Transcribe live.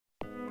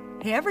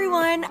Hey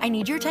everyone, I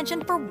need your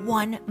attention for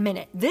 1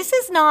 minute. This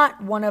is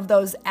not one of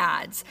those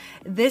ads.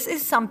 This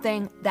is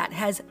something that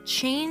has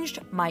changed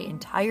my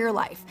entire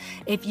life.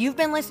 If you've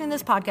been listening to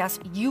this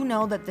podcast, you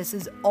know that this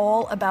is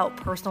all about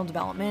personal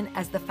development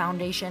as the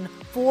foundation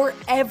for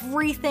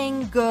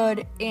everything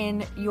good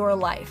in your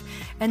life.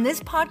 And this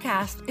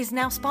podcast is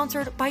now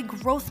sponsored by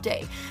Growth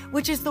Day,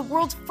 which is the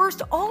world's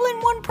first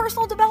all-in-one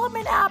personal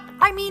development app.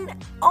 I mean,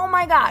 oh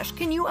my gosh,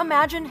 can you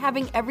imagine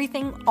having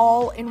everything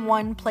all in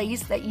one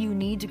place that you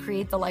need to create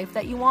the life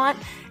that you want?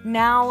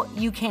 Now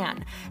you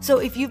can. So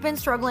if you've been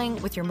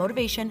struggling with your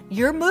motivation,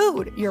 your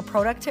mood, your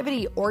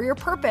productivity, or your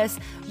purpose,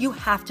 you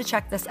have to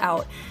check this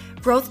out.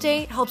 Growth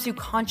Day helps you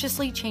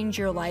consciously change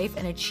your life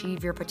and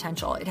achieve your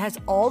potential. It has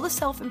all the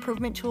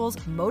self-improvement tools,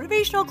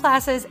 motivational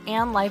classes,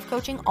 and life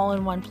coaching all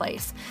in one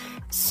place.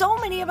 So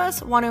many of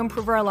us want to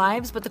improve our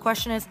lives, but the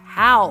question is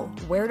how?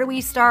 Where do we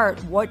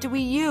start? What do we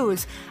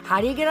use?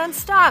 How do you get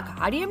unstuck?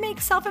 How do you make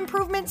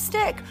self-improvement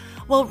stick?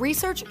 Well,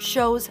 research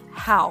shows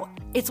how.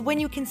 It's when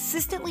you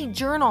consistently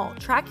journal,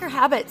 track your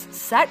habits,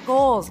 set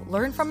goals,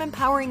 learn from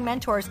empowering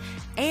mentors,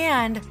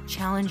 and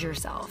challenge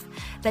yourself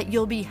that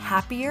you'll be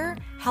happier,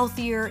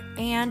 healthier,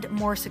 and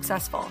more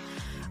successful.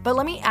 But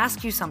let me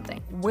ask you something.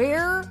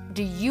 Where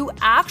do you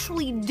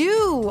actually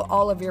do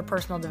all of your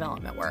personal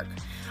development work?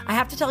 I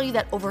have to tell you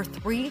that over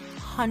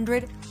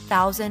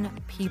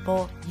 300,000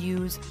 people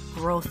use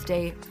Growth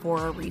Day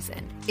for a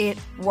reason. It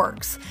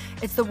works.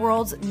 It's the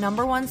world's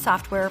 #1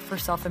 software for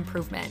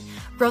self-improvement.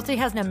 Growth Day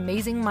has an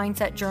amazing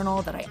mindset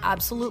journal that I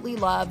absolutely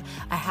love,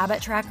 a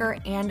habit tracker,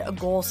 and a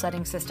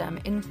goal-setting system.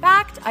 In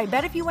fact, I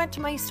bet if you went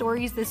to my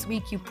stories this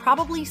week, you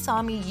probably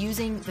saw me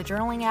using the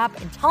journaling app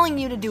and telling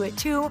you to do it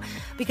too,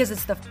 because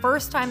it's the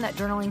first time that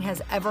journaling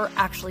has ever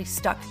actually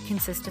stuck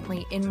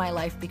consistently in my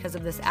life because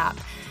of this app.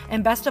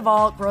 And best of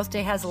all, Growth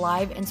Day has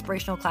live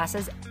inspirational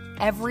classes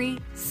every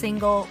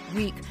single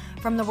week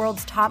from the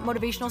world's top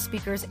motivational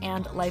speakers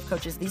and life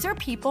coaches. These are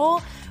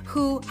people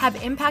who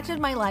have impacted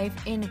my life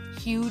in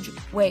huge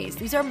ways.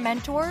 These are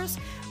mentors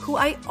who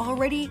I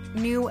already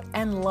knew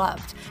and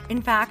loved. In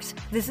fact,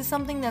 this is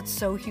something that's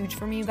so huge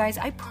for me, you guys.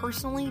 I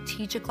personally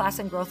teach a class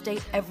in Growth Day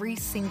every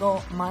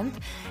single month,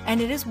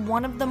 and it is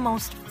one of the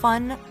most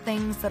fun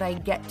things that I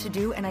get to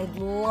do, and I'd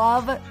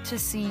love to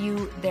see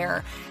you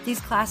there.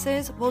 These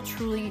classes will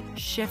truly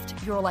shift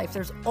your life.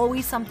 There's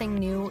always something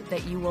new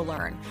that you will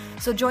learn.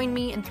 So join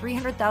me and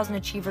 300,000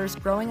 achievers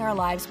growing our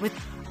lives with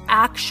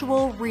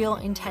actual real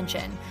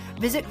intention.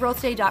 Visit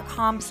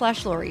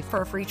growthday.com/Lori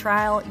for a free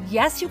trial.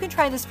 Yes, you can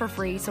try this for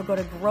free. So go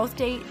to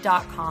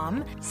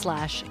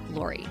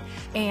growthday.com/Lori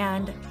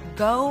and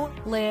go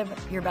live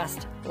your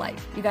best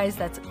life. You guys,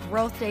 that's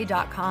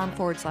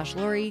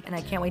growthday.com/Lori. And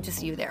I can't wait to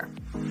see you there.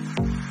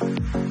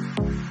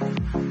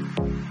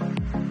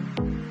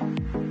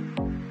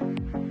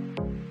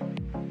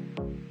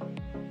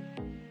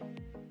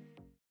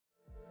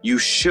 You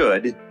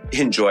should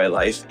enjoy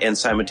life, and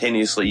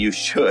simultaneously you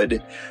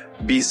should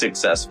be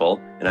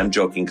successful. And I'm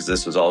joking because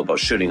this was all about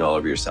shoulding all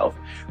over yourself.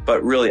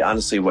 But really,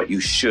 honestly, what you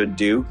should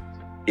do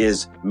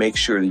is make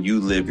sure that you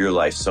live your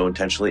life so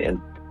intentionally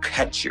and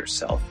catch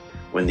yourself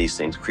when these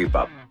things creep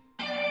up.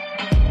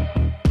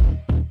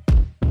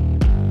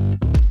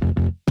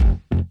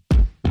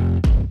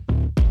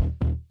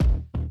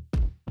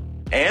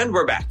 And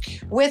we're back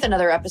with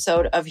another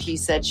episode of He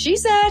Said, She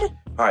Said.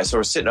 All right, so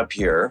we're sitting up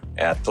here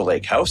at the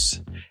lake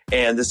house,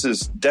 and this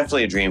is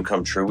definitely a dream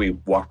come true. We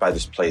walked by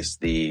this place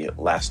the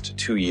last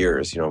 2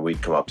 years. You know,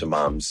 we'd come up to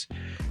Mom's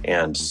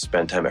and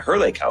spend time at her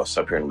lake house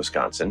up here in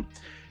Wisconsin,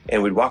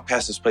 and we'd walk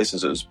past this place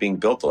as it was being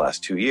built the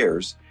last 2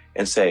 years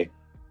and say,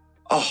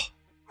 oh,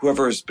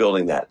 whoever is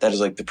building that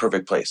is like the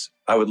perfect place.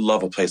 I would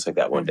love a place like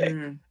that one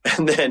day.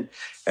 And then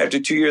after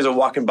 2 years of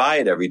walking by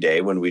it every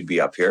day when we'd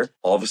be up here,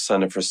 all of a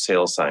sudden a for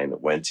sale sign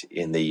went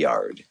in the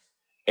yard.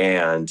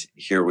 And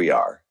here we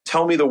are.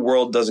 Tell me the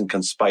world doesn't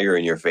conspire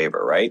in your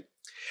favor, right?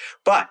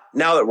 But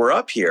now that we're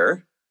up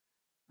here,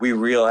 we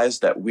realize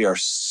that we are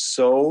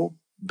so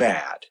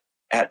bad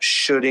at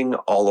shoulding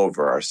all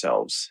over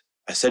ourselves.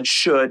 I said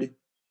should.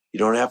 You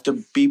don't have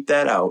to beep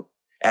that out.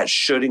 At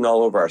shoulding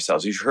all over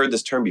ourselves. You've heard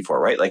this term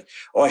before, right? Like,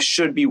 oh, I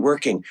should be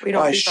working. We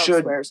don't beep out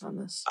swears on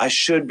this. I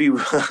should be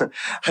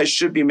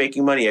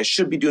making money. I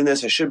should be doing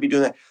this. I should be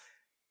doing that.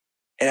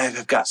 And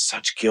I've got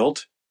such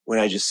guilt when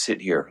I just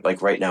sit here,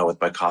 like right now with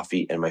my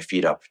coffee and my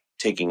feet up,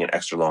 taking an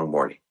extra long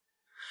morning.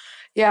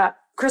 Yeah.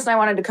 Chris and I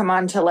wanted to come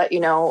on to let you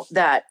know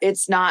that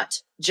it's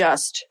not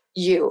just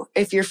you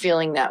if you're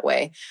feeling that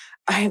way.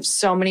 I have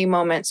so many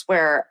moments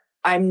where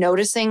I'm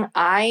noticing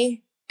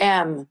I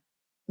am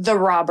the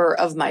robber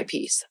of my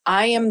peace.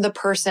 I am the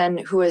person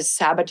who is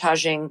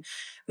sabotaging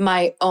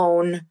my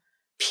own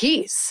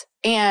peace.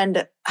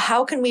 And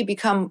how can we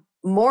become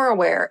more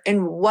aware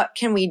and what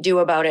can we do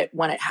about it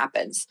when it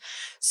happens?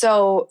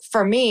 So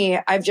for me,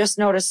 I've just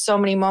noticed so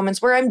many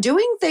moments where I'm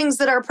doing things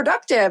that are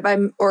productive.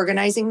 I'm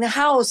organizing the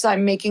house.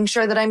 I'm making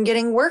sure that I'm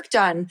getting work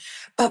done.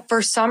 But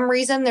for some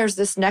reason, there's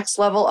this next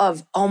level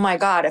of, oh my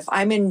God, if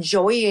I'm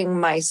enjoying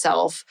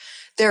myself,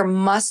 there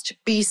must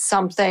be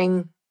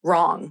something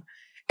wrong.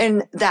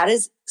 And that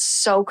is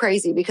so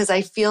crazy because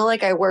I feel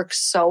like I work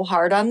so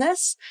hard on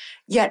this,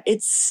 yet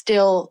it's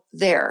still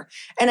there.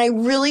 And I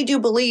really do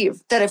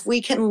believe that if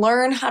we can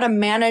learn how to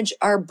manage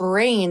our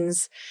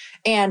brains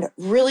and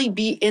really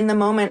be in the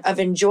moment of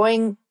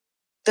enjoying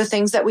the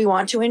things that we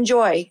want to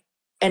enjoy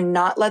and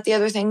not let the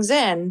other things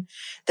in,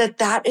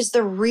 that is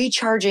the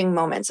recharging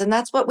moments. And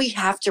that's what we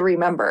have to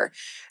remember,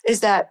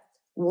 is that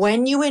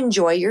when you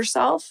enjoy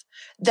yourself,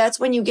 that's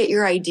when you get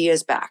your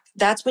ideas back.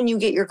 That's when you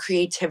get your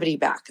creativity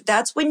back.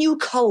 That's when you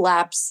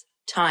collapse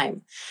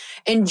time.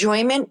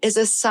 Enjoyment is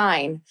a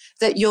sign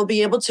that you'll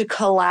be able to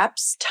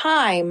collapse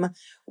time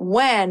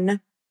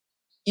when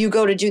you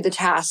go to do the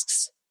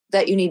tasks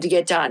that you need to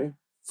get done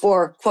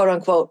for quote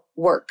unquote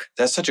work.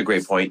 That's such a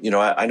great point.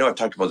 I know I've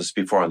talked about this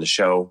before on the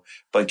show,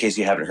 but in case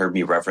you haven't heard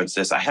me reference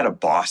this, I had a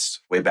boss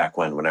way back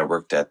when I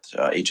worked at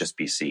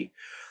HSBC,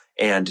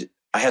 and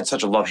I had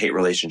such a love-hate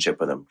relationship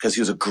with him because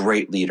he was a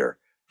great leader.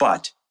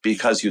 But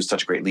because he was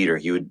such a great leader,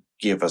 he would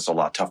give us a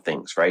lot of tough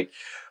things, right?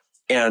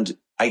 And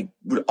I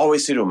would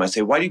always say to him, I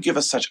say, why do you give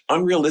us such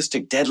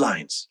unrealistic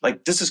deadlines?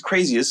 Like, this is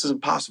crazy. This is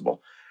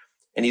impossible.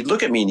 And he'd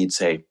look at me and he'd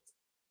say,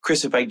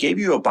 Chris, if I gave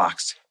you a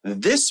box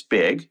this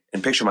big,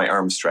 and picture my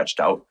arms stretched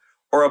out,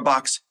 or a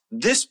box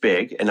this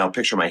big, and I'll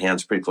picture my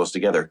hands pretty close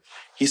together,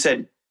 he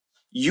said,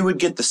 you would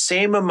get the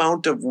same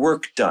amount of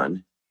work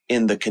done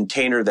in the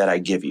container that I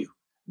give you.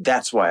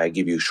 That's why I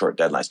give you short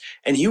deadlines.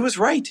 And he was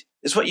right.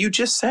 It's what you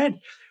just said.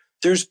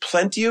 There's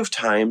plenty of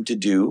time to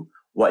do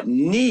what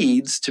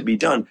needs to be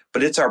done,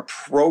 but it's our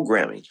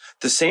programming.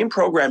 The same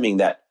programming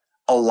that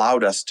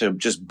allowed us to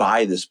just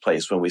buy this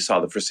place when we saw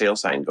the for sale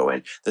sign go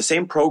in. The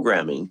same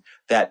programming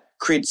that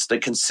creates the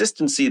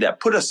consistency that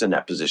put us in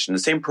that position. The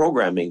same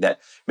programming that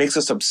makes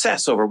us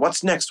obsess over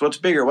what's next, what's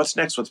bigger, what's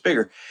next, what's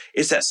bigger.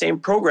 It's that same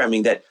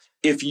programming that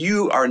if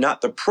you are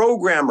not the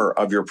programmer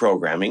of your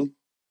programming,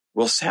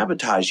 will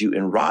sabotage you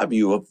and rob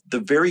you of the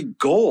very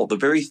goal, the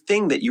very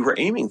thing that you were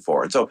aiming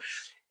for. And so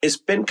it's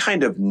been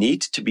kind of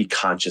neat to be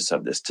conscious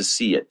of this, to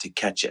see it, to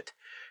catch it.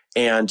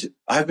 And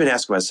I've been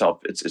asking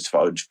myself, it's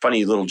a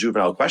funny little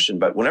juvenile question,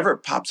 but whenever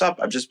it pops up,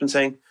 I've just been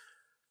saying,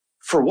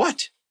 for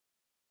what?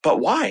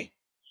 But why?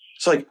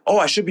 It's like, oh,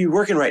 I should be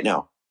working right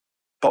now.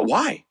 But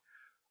why?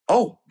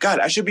 Oh, God,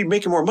 I should be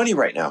making more money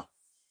right now.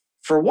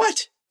 For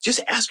what?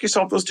 Just ask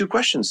yourself those two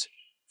questions.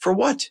 For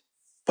what?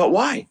 But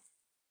why?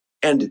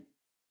 And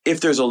if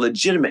there's a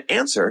legitimate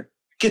answer,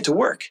 get to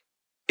work.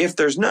 If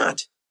there's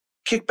not,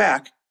 kick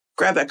back,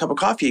 grab that cup of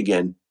coffee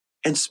again,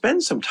 and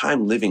spend some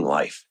time living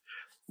life.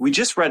 We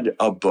just read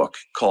a book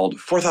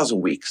called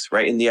 4,000 Weeks,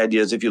 right? And the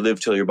idea is if you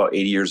live till you're about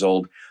 80 years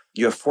old,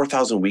 you have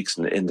 4,000 weeks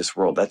in this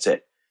world. That's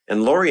it.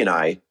 And Lori and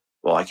I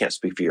can't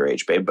speak for your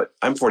age, babe, but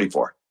I'm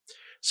 44.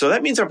 So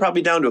that means I'm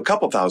probably down to a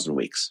couple thousand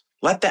weeks.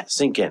 Let that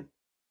sink in.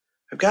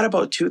 I've got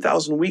about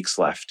 2,000 weeks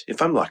left,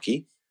 if I'm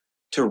lucky,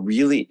 to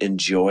really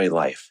enjoy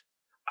life.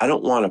 I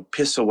don't want to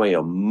piss away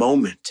a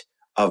moment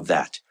of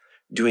that,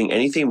 doing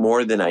anything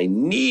more than I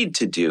need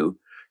to do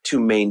to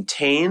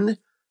maintain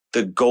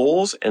the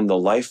goals and the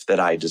life that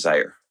I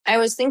desire. I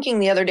was thinking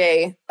the other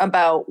day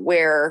about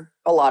where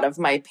a lot of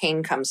my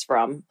pain comes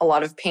from, a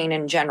lot of pain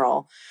in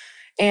general.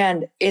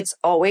 And it's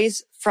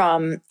always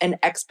from an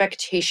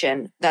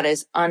expectation that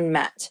is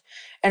unmet.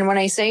 And when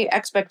I say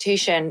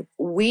expectation,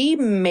 we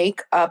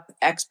make up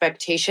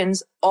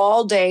expectations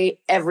all day,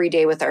 every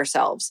day with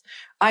ourselves.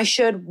 I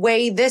should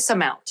weigh this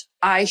amount.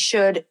 I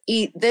should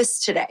eat this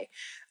today.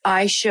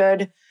 I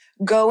should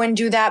go and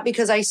do that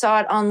because I saw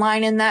it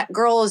online and that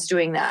girl is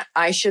doing that.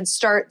 I should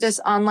start this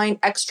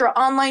extra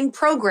online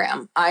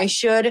program. I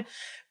should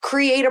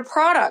create a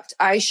product.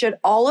 I should,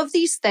 all of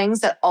these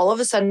things that all of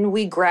a sudden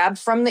we grab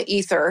from the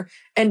ether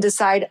and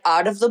decide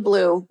out of the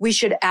blue, we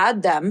should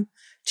add them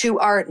to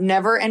our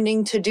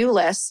never-ending to-do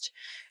list.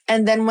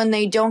 And then when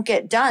they don't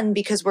get done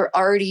because we're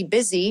already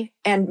busy,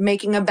 and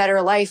making a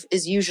better life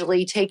is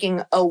usually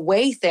taking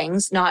away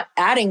things, not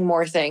adding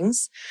more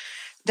things,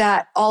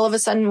 that all of a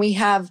sudden we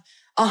have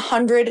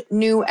 100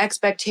 new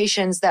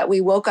expectations that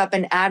we woke up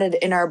and added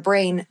in our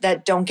brain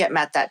that don't get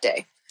met that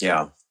day.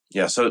 Yeah.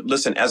 So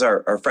listen, as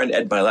our friend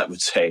Ed Milet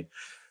would say,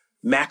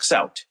 max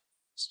out.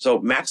 So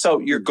max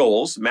out your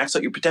goals, max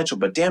out your potential,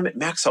 but damn it,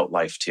 max out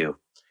life too.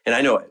 And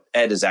I know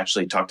Ed has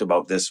actually talked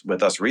about this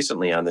with us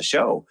recently on the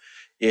show,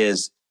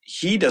 is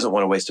he doesn't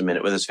want to waste a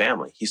minute with his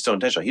family. He's so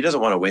intentional. He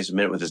doesn't want to waste a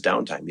minute with his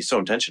downtime. He's so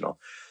intentional.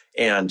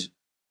 And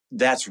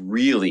that's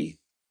really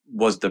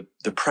was the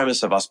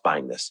premise of us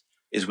buying this,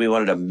 is we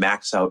wanted to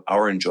max out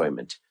our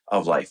enjoyment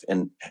of life.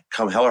 And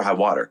come hell or high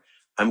water,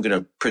 I'm going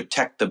to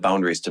protect the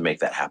boundaries to make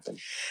that happen.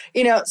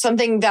 You know,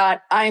 something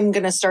that I'm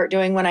going to start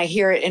doing when I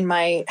hear it in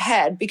my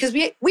head, because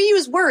we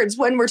use words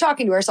when we're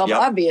talking to ourselves,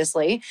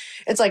 obviously.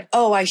 It's like,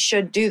 oh, I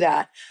should do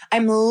that.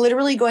 I'm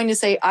literally going to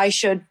say, I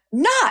should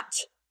not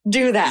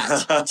do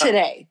that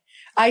today.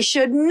 I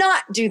should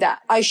not do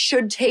that. I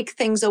should take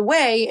things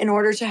away in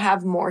order to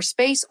have more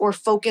space or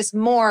focus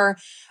more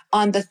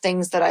on the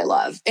things that I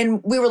love.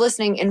 And we were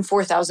listening in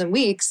 4,000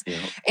 Weeks,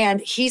 and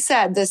he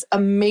said this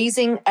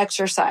amazing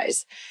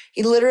exercise.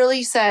 He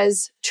literally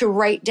says to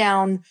write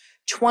down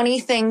 20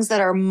 things that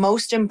are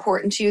most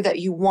important to you that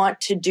you want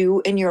to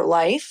do in your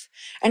life.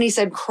 And he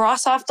said,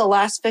 cross off the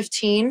last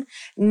 15,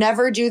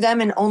 never do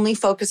them, and only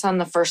focus on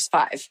the first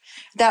 5.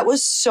 That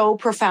was so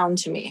profound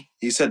to me.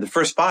 He said the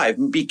first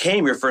 5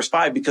 became your first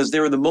 5 because they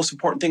were the most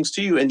important things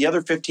to you. And the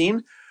other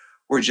 15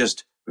 were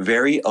just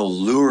very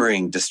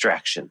alluring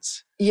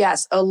distractions.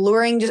 Yes,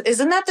 alluring.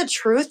 Isn't that the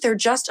truth? They're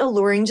just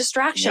alluring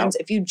distractions.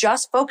 Yep. If you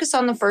just focus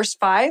on the first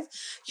 5,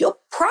 you'll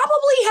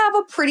probably have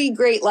a pretty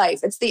great life.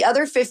 It's the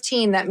other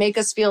 15 that make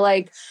us feel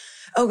like,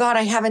 oh God,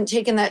 I haven't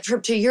taken that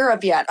trip to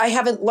Europe yet. I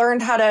haven't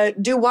learned how to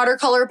do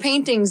watercolor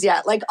paintings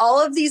yet. Like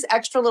all of these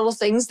extra little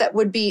things that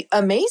would be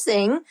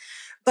amazing,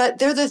 but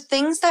they're the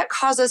things that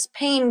cause us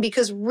pain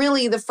because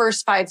really the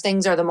first 5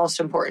 things are the most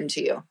important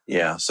to you.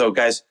 Yeah. So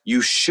guys,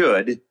 you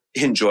should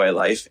enjoy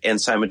life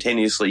and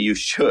simultaneously you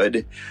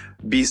should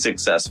be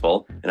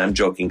successful. And I'm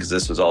joking because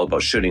this was all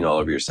about shoulding all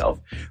over yourself.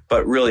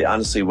 But really,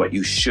 honestly, what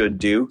you should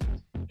do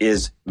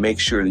is make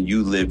sure that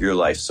you live your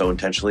life so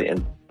intentionally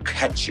and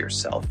catch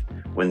yourself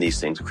when these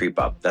things creep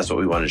up. That's what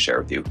we want to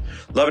share with you.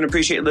 Love and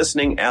appreciate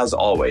listening as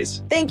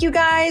always. Thank you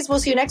guys. We'll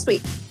see you next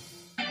week.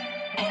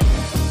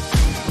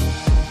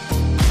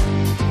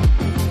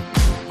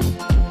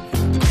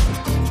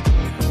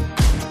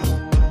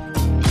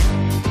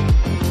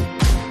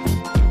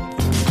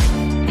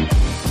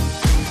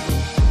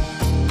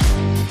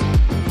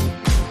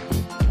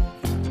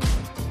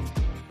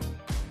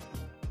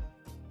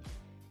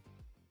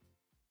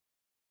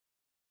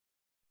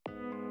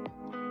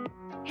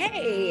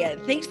 Hey,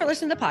 thanks for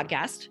listening to the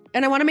podcast.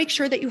 And I want to make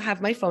sure that you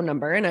have my phone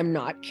number, and I'm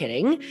not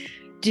kidding.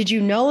 Did you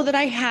know that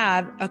I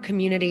have a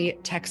community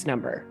text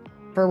number?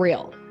 For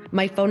real.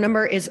 My phone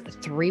number is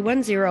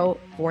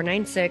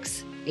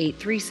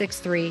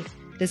 310-496-8363.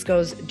 This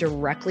goes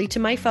directly to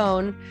my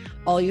phone.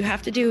 All you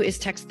have to do is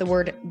text the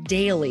word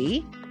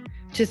daily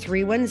to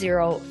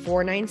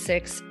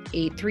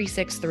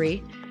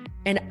 310-496-8363.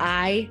 And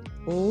I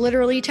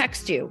literally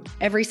text you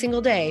every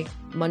single day,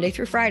 Monday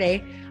through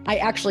Friday. I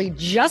actually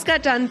just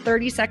got done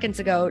 30 seconds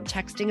ago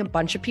texting a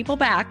bunch of people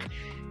back,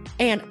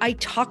 and I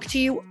talk to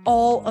you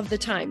all of the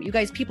time. You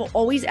guys, people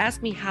always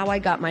ask me how I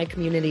got my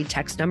community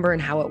text number and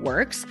how it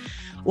works.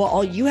 Well,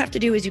 all you have to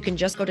do is you can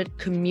just go to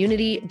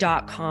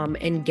community.com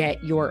and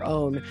get your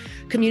own.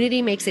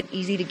 Community makes it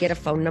easy to get a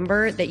phone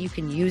number that you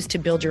can use to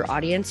build your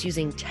audience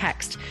using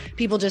text.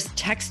 People just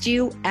text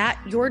you at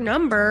your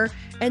number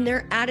and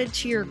they're added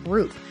to your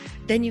group.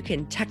 Then you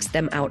can text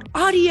them out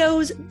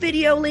audios,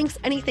 video links,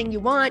 anything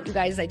you want. You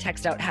guys, I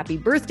text out happy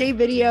birthday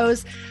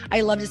videos.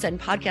 I love to send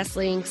podcast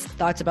links,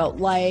 thoughts about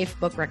life,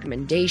 book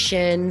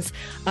recommendations,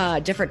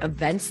 different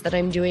events that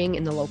I'm doing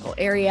in the local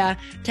area.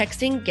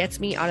 Texting gets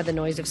me out of the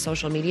noise of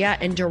social media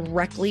and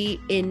directly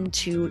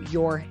into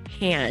your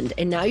hand.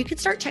 And now you can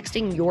start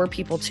texting your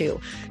people too.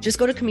 Just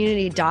go to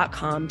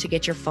community.com to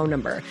get your phone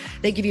number.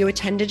 They give you a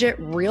 10-digit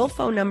real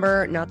phone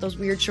number, not those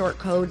weird short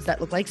codes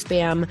that look like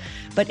spam,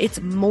 but it's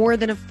more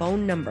than a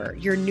phone number.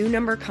 Your new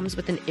number comes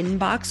with an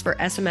inbox for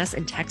SMS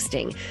and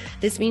texting.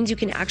 This means you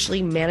can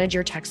actually manage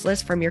your text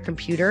list from your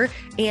computer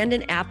and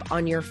an app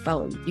on your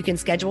phone. You can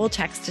schedule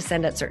text to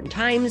send at certain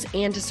times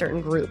and to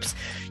certain groups.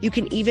 You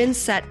can even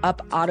set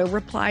up auto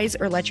replies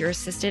or let your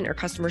assistant or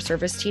customer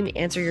service team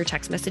answer your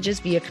text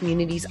messages via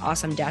Community's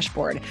awesome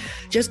dashboard.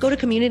 Just go to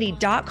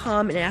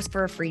community.com and ask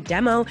for a free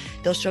demo.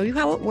 They'll show you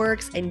how it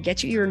works and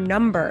get you your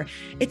number.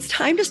 It's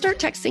time to start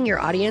texting your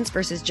audience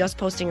versus just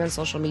posting on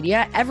social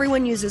media.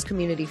 Everyone uses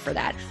Community for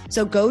that.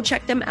 So go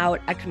check them out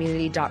at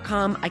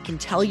community.com. I can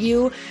tell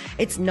you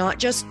it's not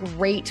just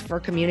great for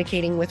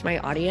communicating with my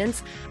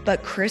audience,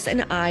 but Chris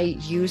and I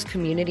use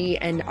Community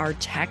and our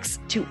texts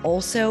to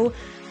also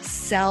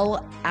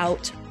sell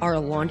out our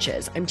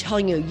launches. I'm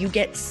telling you, you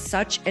get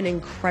such an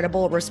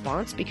incredible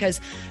response because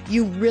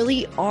you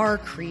really are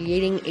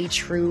creating a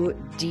true,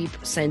 deep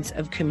sense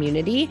of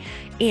community.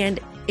 And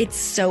it's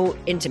so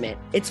intimate.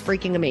 It's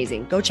freaking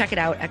amazing. Go check it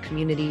out at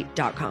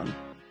community.com.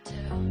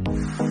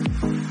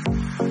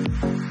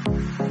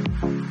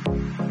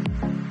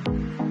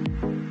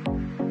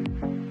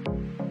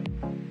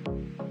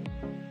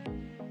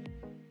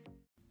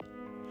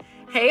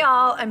 Hey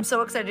y'all, I'm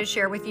so excited to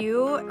share with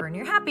you, Earn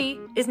Your Happy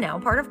is now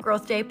part of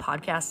Growth Day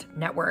Podcast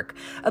Network.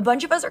 A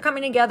bunch of us are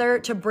coming together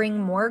to bring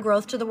more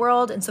growth to the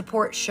world and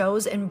support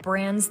shows and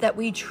brands that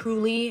we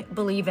truly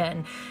believe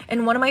in.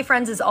 And one of my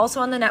friends is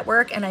also on the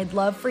network, and I'd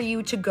love for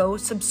you to go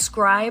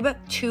subscribe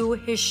to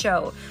his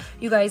show.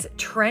 You guys,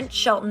 Trent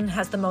Shelton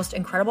has the most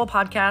incredible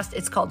podcast.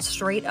 It's called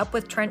Straight Up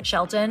with Trent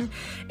Shelton,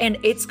 and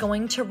it's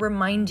going to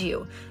remind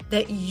you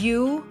that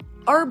you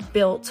are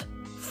built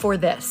for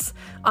this.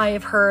 I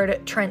have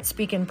heard Trent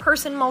speak in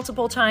person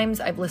multiple times.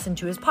 I've listened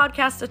to his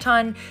podcast a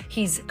ton.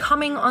 He's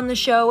coming on the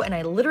show, and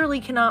I literally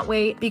cannot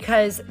wait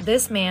because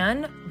this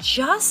man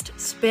just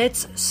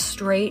spits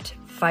straight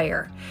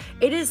fire.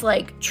 It is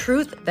like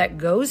truth that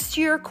goes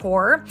to your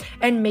core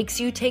and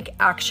makes you take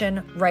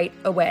action right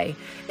away.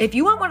 If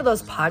you want one of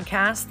those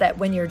podcasts that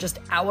when you're just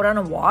out on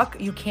a walk,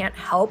 you can't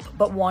help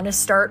but want to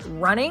start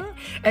running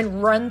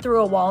and run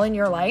through a wall in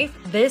your life,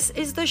 this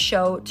is the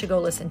show to go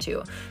listen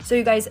to. So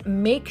you guys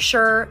make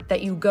sure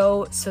that you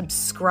go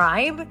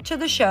subscribe to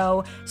the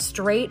show,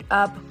 Straight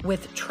Up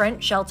with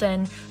Trent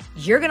Shelton.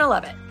 You're going to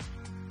love it.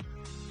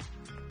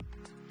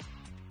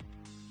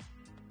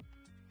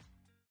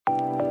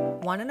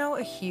 Want to know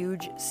a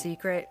huge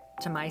secret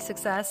to my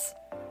success?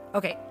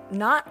 Okay,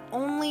 not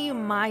only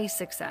my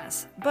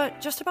success, but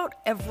just about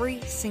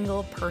every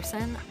single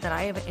person that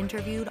I have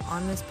interviewed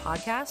on this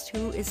podcast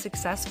who is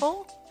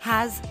successful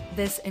has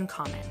this in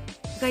common.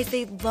 You guys,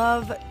 they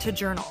love to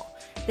journal.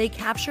 They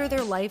capture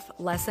their life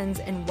lessons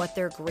and what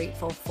they're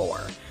grateful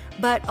for.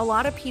 But a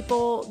lot of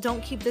people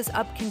don't keep this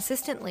up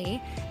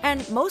consistently.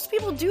 And most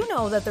people do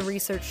know that the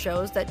research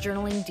shows that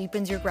journaling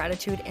deepens your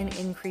gratitude and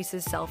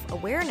increases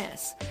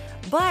self-awareness.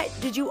 But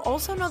did you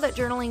also know that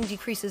journaling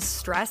decreases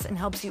stress and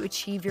helps you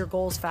achieve your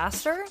goals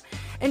faster?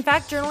 In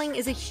fact, journaling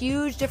is a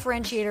huge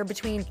differentiator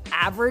between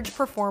average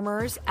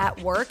performers at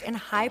work and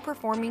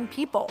high-performing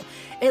people.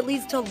 It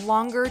leads to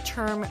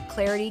longer-term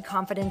clarity,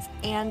 confidence,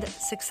 and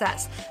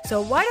success.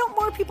 So why don't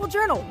more people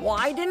journal?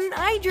 Why didn't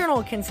I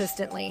journal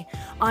consistently?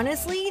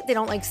 Honestly, they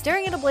don't like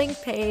staring at a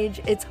blank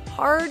page. It's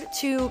hard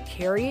to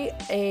carry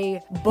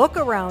a book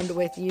around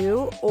with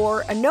you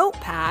or a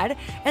notepad,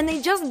 and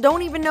they just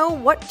don't even know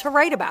what to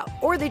write about,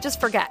 or they just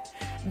forget.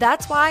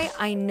 That's why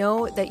I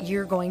know that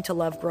you're going to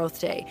love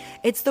Growth Day.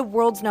 It's the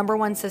world's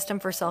 #1 system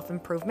for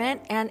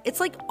self-improvement, and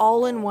it's like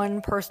all-in-one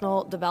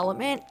personal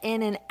development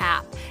in an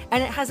app.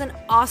 And it has an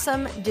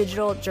awesome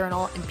digital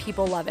journal, and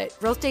people love it.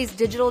 Growth Day's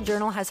digital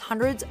journal has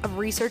hundreds of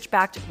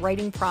research-backed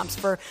writing prompts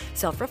for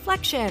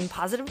self-reflection,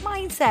 positive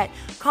mindset,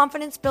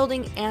 confidence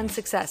building, and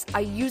success. I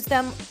use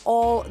them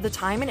all the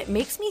time, and it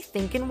makes me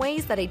think in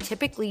ways that I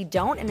typically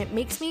don't, and it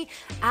makes me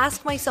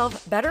ask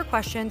myself better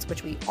questions,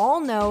 which we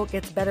all know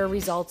gets better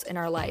results in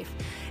our life.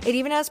 It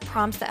even has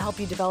prompts that help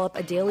you develop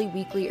a daily,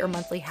 weekly, or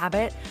monthly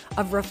habit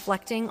of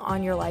reflecting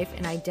on your life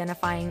and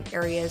identifying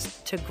areas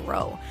to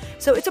grow.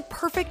 So it's a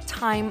perfect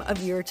time of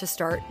year to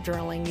start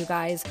journaling, you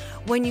guys.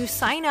 When you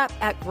sign up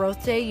at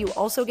Growth Day, you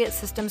also get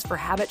systems for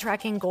habit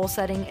tracking, goal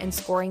setting, and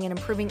scoring, and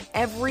improving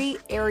every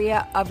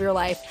area of your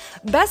life.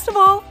 Best of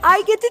all,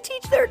 I get to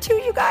teach there too,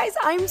 you guys.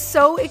 I'm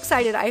so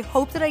excited. I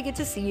hope that I get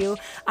to see you.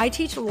 I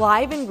teach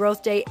live in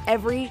Growth Day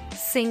every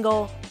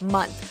single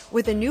month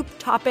with a new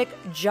topic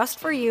just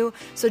for you.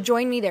 So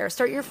join me there.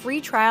 Start your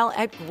free trial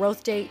at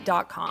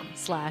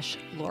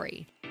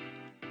growthday.com/Lori.